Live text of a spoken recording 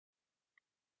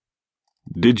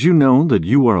Did you know that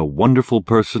you are a wonderful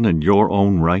person in your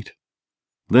own right?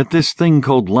 That this thing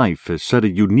called life has set a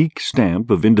unique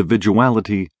stamp of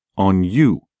individuality on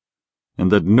you,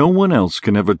 and that no one else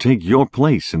can ever take your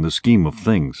place in the scheme of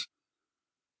things.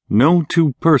 No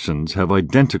two persons have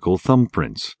identical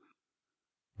thumbprints.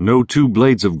 No two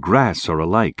blades of grass are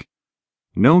alike.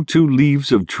 No two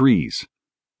leaves of trees.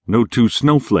 No two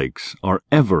snowflakes are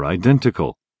ever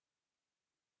identical.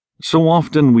 So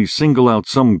often we single out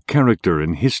some character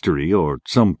in history or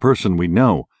some person we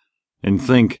know and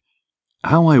think,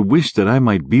 "How I wish that I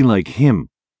might be like him."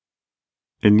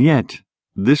 And yet,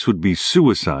 this would be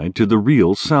suicide to the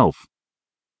real self.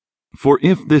 For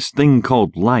if this thing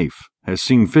called life has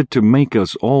seen fit to make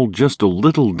us all just a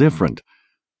little different,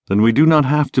 then we do not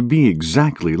have to be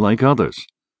exactly like others.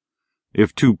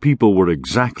 If two people were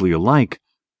exactly alike,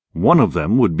 one of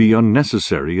them would be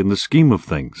unnecessary in the scheme of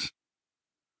things.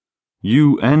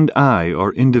 You and I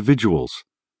are individuals,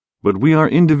 but we are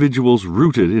individuals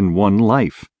rooted in one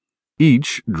life,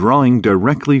 each drawing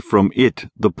directly from it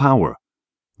the power,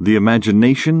 the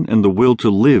imagination and the will to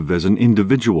live as an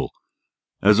individual,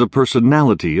 as a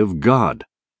personality of God,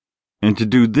 and to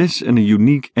do this in a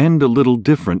unique and a little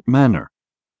different manner.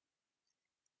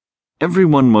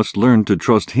 Everyone must learn to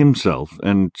trust himself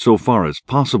and, so far as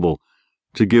possible,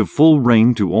 to give full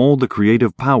rein to all the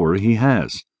creative power he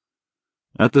has.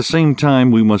 At the same time,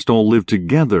 we must all live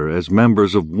together as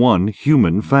members of one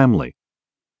human family.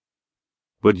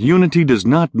 But unity does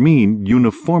not mean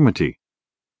uniformity.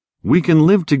 We can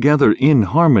live together in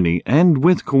harmony and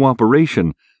with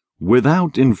cooperation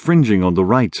without infringing on the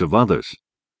rights of others.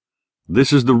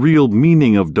 This is the real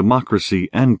meaning of democracy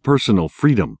and personal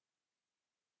freedom.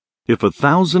 If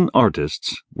 1,000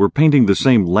 artists were painting the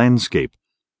same landscape,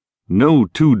 no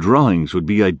two drawings would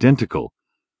be identical,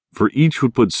 for each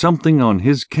would put something on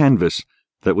his canvas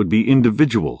that would be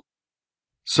individual,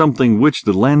 something which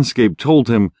the landscape told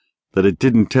him that it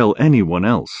didn't tell anyone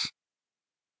else.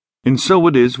 And so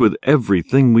it is with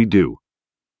everything we do.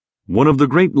 One of the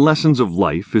great lessons of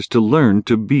life is to learn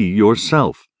to be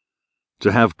yourself,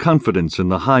 to have confidence in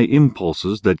the high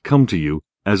impulses that come to you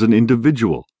as an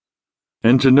individual,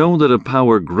 and to know that a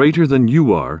power greater than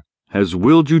you are has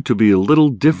willed you to be a little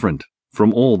different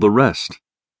from all the rest.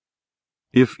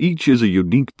 If each is a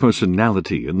unique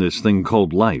personality in this thing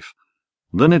called life,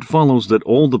 then it follows that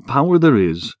all the power there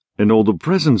is, and all the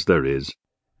presence there is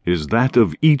that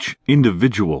of each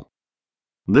individual.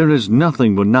 There is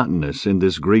nothing monotonous in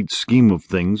this great scheme of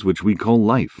things which we call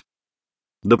life.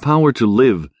 The power to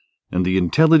live and the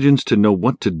intelligence to know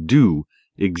what to do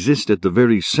exist at the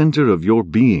very center of your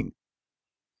being.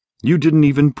 You didn't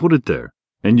even put it there,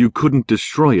 and you couldn't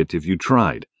destroy it if you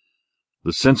tried.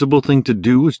 The sensible thing to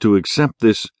do is to accept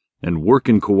this and work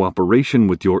in cooperation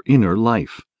with your inner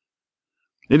life.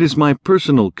 It is my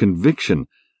personal conviction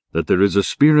that there is a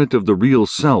spirit of the real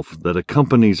self that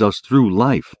accompanies us through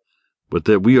life, but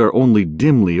that we are only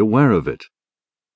dimly aware of it.